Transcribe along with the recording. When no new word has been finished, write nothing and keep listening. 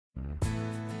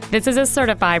This is a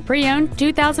certified pre-owned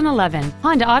 2011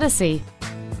 Honda Odyssey.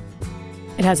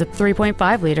 It has a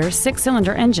 3.5-liter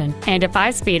 6-cylinder engine and a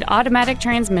 5-speed automatic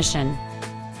transmission.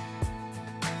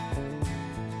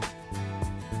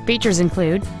 Features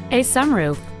include a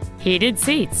sunroof, heated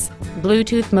seats,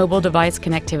 Bluetooth mobile device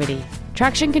connectivity,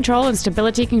 traction control and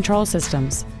stability control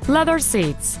systems, leather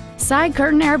seats, side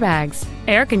curtain airbags,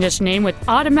 air conditioning with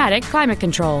automatic climate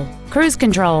control, cruise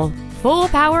control, full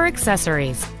power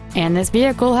accessories, and this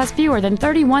vehicle has fewer than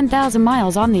 31,000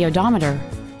 miles on the odometer.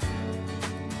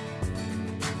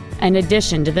 In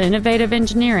addition to the innovative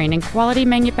engineering and quality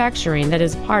manufacturing that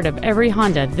is part of every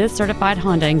Honda, this certified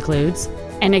Honda includes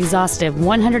an exhaustive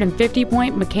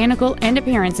 150-point mechanical and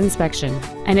appearance inspection,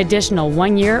 an additional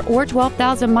 1 year or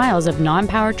 12,000 miles of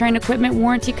non-powertrain equipment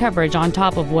warranty coverage on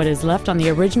top of what is left on the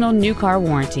original new car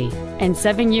warranty, and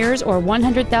 7 years or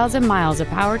 100,000 miles of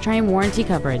powertrain warranty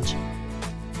coverage.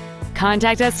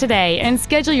 Contact us today and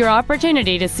schedule your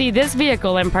opportunity to see this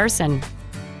vehicle in person.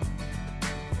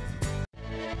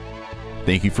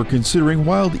 Thank you for considering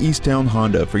Wild East Town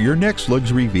Honda for your next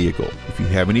luxury vehicle. If you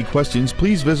have any questions,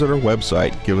 please visit our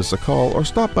website, give us a call, or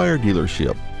stop by our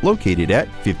dealership located at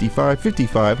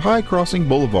 5555 High Crossing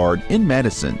Boulevard in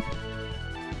Madison.